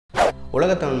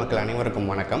உலக தமிழ் மக்கள் அனைவருக்கும்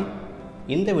வணக்கம்.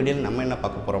 இந்த வீடியோவில் நம்ம என்ன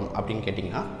பார்க்க போகிறோம் அப்படின்னு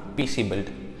கேட்டிங்கன்னா பிசி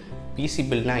பில்ட். பிசி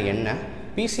பில்ட்னா என்ன,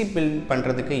 பிசி பில்ட்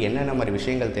பண்ணுறதுக்கு என்னென்ன மாதிரி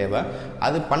விஷயங்கள் தேவை,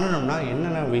 அது பண்ணணும்னா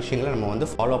என்னென்ன விஷயங்களை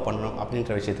நம்ம ஃபாலோ பண்ணணும்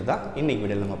அப்படின்ற விஷயத்தை தான் இன்றைக்கி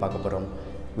வீடியோவில் நம்ம பார்க்க போகிறோம்.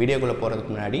 வீடியோக்குள்ளே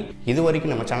போகிறதுக்கு முன்னாடி இது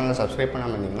வரைக்கும் நம்ம சேனலை சப்ஸ்கிரைப்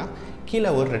பண்ணாமல் இருந்தீங்கன்னா கீழே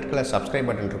ஒரு ரெட் கலர் சப்ஸ்கிரைப்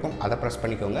பட்டன் இருக்கும், அதை ப்ரெஸ்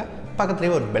பண்ணிக்கோங்க.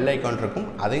 பக்கத்துலேயே ஒரு பெல் ஐக்கான் இருக்கும்,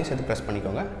 அதையும் சேர்த்து ப்ரெஸ்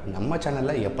பண்ணிக்கோங்க. நம்ம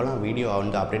சேனலில் எப்போல்லாம் வீடியோ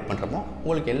அப்டேட் பண்ணுறோமோ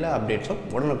உங்களுக்கு எல்லா அப்டேட்ஸும்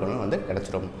உடனுக்குடன்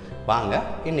கிடச்சிடும். வாங்க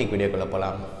இன்றைக்கி வீடியோக்குள்ளே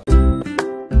போகலாம்.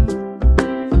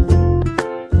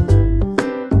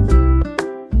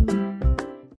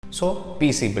 So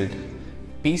PC build.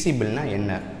 பிசி பில்ட்னா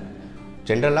என்ன?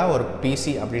 ஜென்ரலாக ஒரு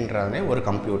பிசி அப்படின்றதே ஒரு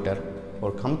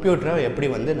கம்ப்யூட்டரை எப்படி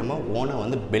நம்ம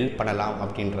ஓனை பில்ட் பண்ணலாம்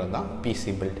அப்படின்றது தான்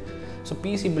PC build. So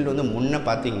PC build முன்னே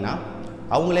பார்த்தீங்கன்னா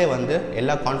அவங்களே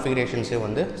எல்லா கான்ஃபிகரேஷன்ஸையும்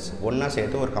ஒன்றா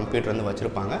சேர்த்து ஒரு கம்ப்யூட்டர்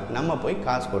வச்சுருப்பாங்க. நம்ம போய்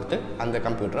காசு கொடுத்து அந்த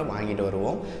கம்ப்யூட்டரை வாங்கிட்டு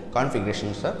வருவோம்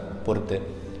கான்ஃபிகரேஷன்ஸை பொறுத்து.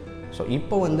 ஸோ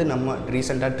இப்போ நம்ம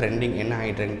ரீசெண்டாக ட்ரெண்டிங் என்ன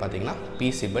ஆகிட்டுருன்னு பார்த்தீங்கன்னா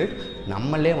பிசி பில்ட்.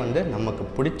 நம்மளே நமக்கு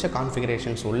பிடிச்ச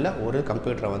கான்ஃபிகரேஷன்ஸ் உள்ள ஒரு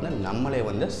கம்ப்யூட்டரை நம்மளே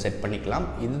செட் பண்ணிக்கலாம்.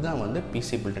 இதுதான்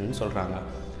பிசி பில்ட்னு சொல்கிறாங்க.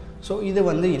 ஸோ இது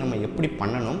நம்ம எப்படி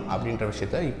பண்ணணும் அப்படின்ற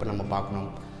விஷயத்த இப்போ நம்ம பார்க்கணும்.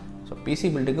 ஸோ பிசி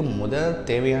பில்ட்டுக்கு முதல்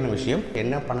தேவையான விஷயம்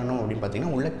என்ன பண்ணணும் அப்படின்னு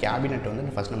பார்த்தீங்கன்னா உள்ள கேபினெட்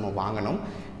ஃபஸ்ட் நம்ம வாங்கணும்.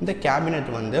 இந்த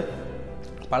கேபினெட்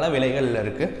பல விலைகளில்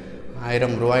இருக்குது.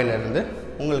 1000 ரூபாயிலேருந்து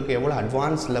உங்களுக்கு எவ்வளோ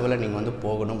அட்வான்ஸ் லெவலில் நீங்கள்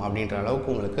போகணும் அப்படின்ற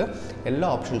அளவுக்கு உங்களுக்கு எல்லா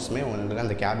ஆப்ஷன்ஸுமே உங்களுக்கு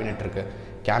அந்த கேபினெட் இருக்குது.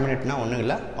 கேபினெட்னா ஒன்றும்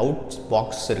இல்லை, அவுட்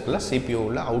பாக்ஸ் இருக்குல்ல,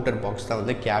 சிபியூவில் அவுட்டர் பாக்ஸ் தான்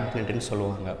கேபினெட்டுன்னு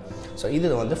சொல்லுவாங்க. ஸோ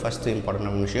இது ஃபஸ்ட்டு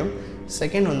இம்பார்ட்டன்டான விஷயம்.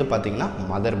 செகண்ட் பார்த்திங்கன்னா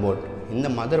மதர் போர்டு. இந்த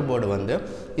மதர் போர்டு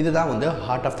இதுதான்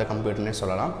ஹார்ட் ஆஃப் த கம்ப்யூட்டர்னே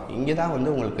சொல்லலாம். இங்கே தான்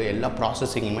உங்களுக்கு எல்லா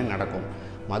ப்ராசஸிங்குமே நடக்கும்.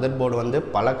 மதர் போர்டு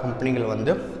பல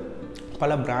கம்பெனிகள்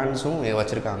பல பிராண்ட்ஸும்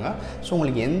வச்சுருக்காங்க. ஸோ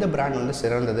உங்களுக்கு எந்த பிராண்ட்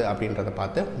சிறந்தது அப்படின்றத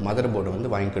பார்த்து மதர்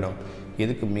போர்டு வாங்கிக்கணும்.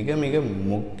 இதுக்கு மிக மிக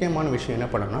முக்கியமான விஷயம் என்ன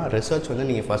பண்ணணும்னா ரிசர்ச்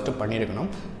நீங்கள் ஃபஸ்ட்டு பண்ணியிருக்கணும்.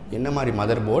 என்ன மாதிரி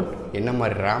மதர் போர்டு, என்ன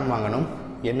மாதிரி ரேம் வாங்கணும்,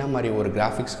 என்ன மாதிரி ஒரு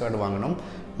கிராஃபிக்ஸ் கார்டு வாங்கணும்,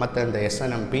 மற்ற இந்த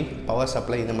எஸ்என்எம்பி பவர்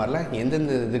சப்ளை இது மாதிரிலாம்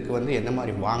எந்தெந்த இதுக்கு என்ன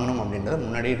மாதிரி வாங்கணும் அப்படின்றத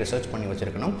முன்னாடியே ரிசர்ச் பண்ணி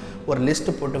வச்சுருக்கணும். ஒரு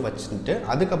லிஸ்ட்டு போட்டு வச்சுட்டு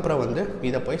அதுக்கப்புறம்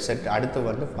இதை போய் அடுத்து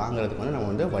வாங்குறதுக்கு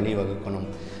நம்ம வழி வகுக்கணும்.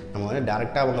 நம்ம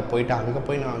டேரெக்டாக அவங்க போயிட்டு அங்கே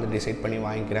போய் நான் டிசைட் பண்ணி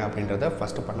வாங்கிக்கிறேன் அப்படின்றத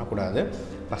ஃபஸ்ட்டு பண்ணக்கூடாது.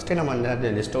 ஃபஸ்ட்டே நம்ம அந்த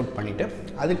லிஸ்ட் அவுட் பண்ணிவிட்டு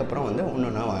அதுக்கப்புறம்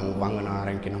ஒன்று வாங்க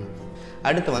ஆரம்பிக்கணும்.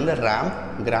 அடுத்து RAM,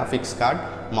 graphics card,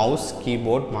 mouse,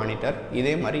 keyboard, monitor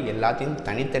இதே மாதிரி எல்லாத்தையும்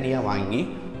தனித்தனியாக வாங்கி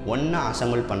ஒன்றா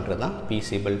அசம்பிள் பண்ணுறது தான்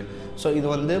பிசி பில்ட். ஸோ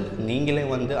இது நீங்களே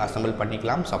அசம்பிள்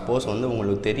பண்ணிக்கலாம். சப்போஸ்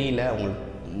உங்களுக்கு தெரியல, உங்களுக்கு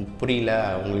புரியல,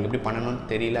 உங்களுக்கு எப்படி பண்ணணும்னு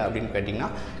தெரியல அப்படின்னு கேட்டிங்கன்னா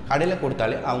கடையில்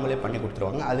கொடுத்தாலே அவங்களே பண்ணி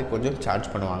கொடுத்துருவாங்க. அது கொஞ்சம் சார்ஜ்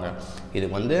பண்ணுவாங்க.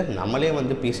 இது நம்மளே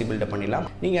பிசி பில்டை பண்ணிடலாம்.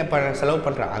 நீங்கள் இப்போ செலவு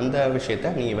பண்ணுற அந்த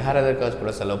விஷயத்தை நீங்கள் வேறு எதற்காக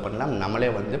கூட செலவு பண்ணலாம். நம்மளே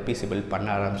பிசி பில்ட் பண்ண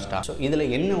ஆரம்பிச்சிட்டா. ஸோ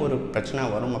இதில் என்ன ஒரு பிரச்சனை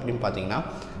வரும் அப்படின்னு பார்த்தீங்கன்னா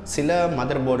சில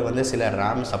மதர் போர்டு சில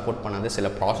ரேம் சப்போர்ட் பண்ணாது, சில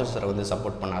ப்ராசஸரை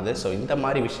சப்போர்ட் பண்ணாது. ஸோ இந்த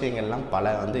மாதிரி விஷயங்கள்லாம்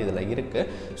பல இதில் இருக்குது.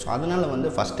 ஸோ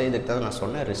அதனால் ஃபஸ்ட்டே இதுக்கு தான் நான்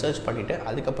சொன்னேன், ரிசர்ச் பண்ணிவிட்டு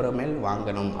அதுக்கப்புறமேல்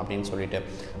வாங்கணும் அப்படின்னு சொல்லிட்டு.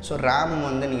 ஸோ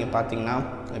ரேம் நீங்கள் பார்த்தீங்கன்னா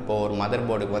இப்போது ஒரு மதர்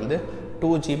போர்டுக்கு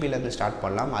 2 ஜிபிலேருந்து ஸ்டார்ட்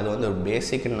பண்ணலாம். அது ஒரு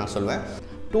பேசிக்னு நான் சொல்வேன்.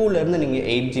 2லேருந்து நீங்கள்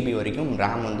 8 ஜிபி வரைக்கும்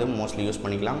ரேம் மோஸ்ட்லி யூஸ்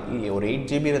பண்ணிக்கலாம். ஒரு 8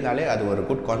 ஜிபி இருந்தாலே அது ஒரு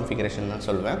குட் கான்ஃபிகரேஷன் தான்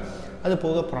சொல்வேன். அது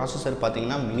போக ப்ராசஸர்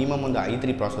பார்த்தீங்கன்னா மினிமம்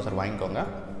i3 ப்ராசஸர் வாங்கிக்கோங்க.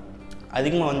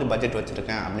 அதிகமாக பட்ஜெட்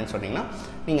வச்சுருக்கேன் அப்படின்னு சொன்னிங்கன்னா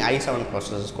நீங்கள் i7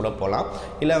 ப்ராசஸர்ஸ் கூட போகலாம்.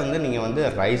 இல்லை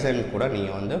நீங்கள் ரைசன் கூட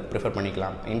நீங்கள் ப்ரிஃபர்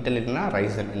பண்ணிக்கலாம். இன்டெல் இல்லைனா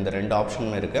ரைசன், இந்த 2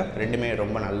 ஆப்ஷனும் இருக்குது. ரெண்டுமே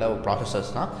ரொம்ப நல்ல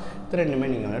ப்ராசஸர்ஸ் தான். இது ரெண்டுமே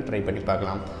நீங்கள் ட்ரை பண்ணி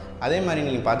பார்க்கலாம். அதே மாதிரி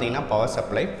நீங்கள் பார்த்தீங்கன்னா பவர்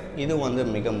சப்ளை, இது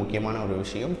மிக முக்கியமான ஒரு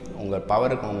விஷயம். உங்கள்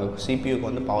பவருக்கு, உங்கள்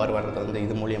சிபியூக்கு பவர் வர்றது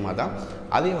இது மூலியமாக தான்.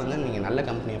 அதே நீங்கள் நல்ல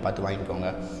கம்பெனியை பார்த்து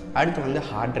வாங்கிக்கோங்க. அடுத்து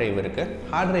ஹார்ட் டிரைவ் இருக்குது.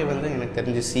 ஹார்ட் டிரைவ் எனக்கு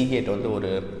தெரிஞ்சு சீகேட்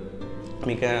ஒரு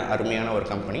மிக அருமையான ஒரு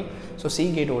கம்பெனி. ஸோ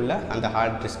சீகேட் உள்ள அந்த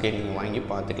ஹார்ட் டிஸ்கை நீங்கள் வாங்கி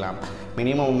பார்த்துக்கலாம்.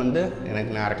 மினிமம்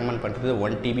எனக்கு நான் ரெக்கமெண்ட் பண்ணுறது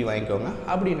 1 TB வாங்கிக்கோங்க.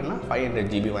 அப்படி இல்லைன்னா 500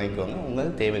 GB வாங்கிக்கோங்க, உங்கள்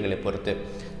தேவைகளை பொறுத்து.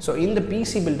 ஸோ இந்த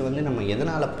பிசி பில்ட் நம்ம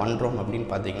எதனால் பண்ணுறோம் அப்படின்னு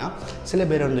பார்த்தீங்கன்னா சில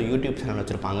பேர் யூடியூப் சேனல்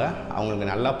வச்சுருப்பாங்க,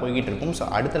 அவங்களுக்கு நல்லா போய்கிட்டு இருக்கும். ஸோ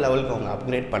அடுத்த லெவலுக்கு அவங்க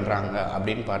அப்கிரேட் பண்ணுறாங்க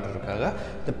அப்படின்னு பார்க்குறதுக்காக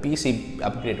இந்த பிசி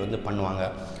அப்கிரேட்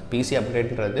பண்ணுவாங்க. பிசி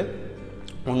அப்கிரேட்ன்றது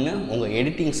ஒன்று உங்கள்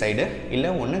எடிட்டிங் சைடு, இல்லை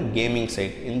ஒன்று கேமிங்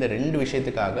சைடு. இந்த 2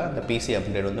 விஷயத்துக்காக அந்த பிசி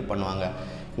அப்கிரேட் பண்ணுவாங்க.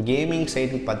 கேமிங்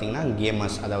சைடுன்னு பார்த்தீங்கன்னா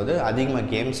கேமர்ஸ், அதாவது அதிகமாக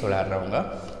கேம்ஸ் விளையாடுறவங்க,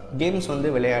 கேம்ஸ்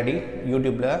விளையாடி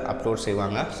யூடியூப்பில் அப்லோட்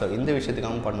செய்வாங்க. ஸோ இந்த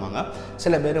விஷயத்துக்காகவும் பண்ணுவாங்க.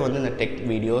 சில பேர் இந்த டெக்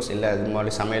வீடியோஸ், இல்லை இது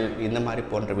மாதிரி சமையல் இந்த மாதிரி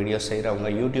போன்ற வீடியோஸ் செய்கிறவங்க,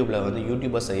 யூடியூப்பில்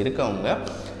யூடியூபர்ஸ் இருக்கவங்க,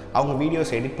 அவங்க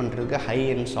வீடியோஸ் எடிட் பண்ணுறதுக்கு ஹை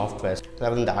எண்ட் சாஃப்ட்வேர்ஸ்,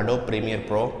 அதாவது இந்த அடோப் ப்ரீமியர்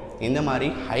ப்ரோ, இந்த மாதிரி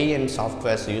ஹை அண்ட்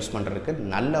சாஃப்ட்வேர்ஸ் யூஸ் பண்ணுறதுக்கு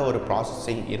நல்ல ஒரு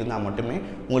ப்ராசஸிங் இருந்தால் மட்டுமே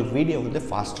உங்களுக்கு வீடியோ வந்து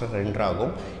ஃபாஸ்ட்டாக ரெண்டர்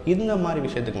ஆகும். இந்த மாதிரி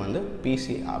விஷயத்துக்கு வந்து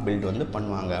பிசி பில்ட் வந்து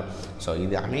பண்ணுவாங்க. ஸோ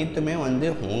இது அனைத்துமே வந்து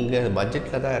உங்கள்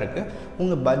பட்ஜெட்டில் தான் இருக்குது.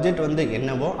 உங்கள் பட்ஜெட் வந்து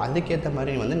என்னவோ அதுக்கேற்ற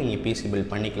மாதிரி வந்து நீங்கள் பிசி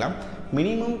பில்ட் பண்ணிக்கலாம்.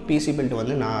 மினிமம் பிசி பில்ட்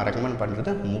வந்து நான் ரெக்கமெண்ட்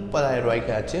பண்ணுறது 30,000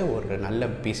 ரூபாய்க்காச்சு ஒரு நல்ல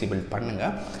பிசி பில்ட்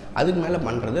பண்ணுங்கள். அதுக்கு மேலே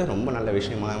பண்ணுறது ரொம்ப நல்ல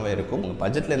விஷயமாகவே இருக்கும். உங்கள்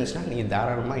பட்ஜெட்டில் இருந்துச்சுன்னா நீங்கள்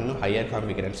தாராளமாக இன்னும் ஹையர்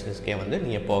கான்ஃபிகரன்ஸஸ்க்கே வந்து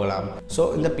நீங்கள் போகலாம். ஸோ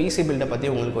இந்த பிசி பில்டை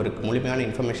பற்றி உங்களுக்கு ஒரு முழுமையான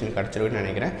இன்ஃபர்மேஷன் கிடச்சிருக்குன்னு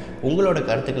நினைக்கிறேன். உங்களோட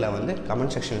கருத்துக்களை வந்து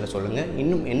கமெண்ட் செக்ஷனில் சொல்லுங்கள்.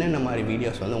 இன்னும் என்னென்ன மாதிரி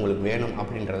வீடியோஸ் வந்து உங்களுக்கு வேணும்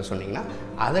அப்படின்றத சொன்னிங்கன்னா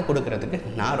அதை கொடுக்குறதுக்கு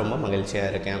நான் ரொம்ப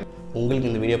மகிழ்ச்சியாக இருக்கேன். உங்களுக்கு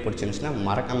இந்த வீடியோ பிடிச்சிருந்துச்சுன்னா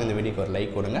மறக்காமல் இந்த வீடியோக்கு ஒரு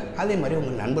லைக் கொடுங்க. அதே மாதிரி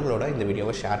உங்கள் நண்பர்களோட இந்த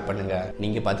வீடியோவை ஷேர் பண்ணுங்கள்.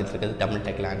 நீங்கள் பார்த்துட்டு இருக்கிறது தமிழ்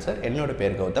டெக் லான்சர். என்னோட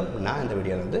பேர் கௌதம். நான் இந்த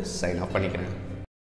வீடியோவில் வந்து சைன் ஆஃப் பண்ணிக்கிறேன்.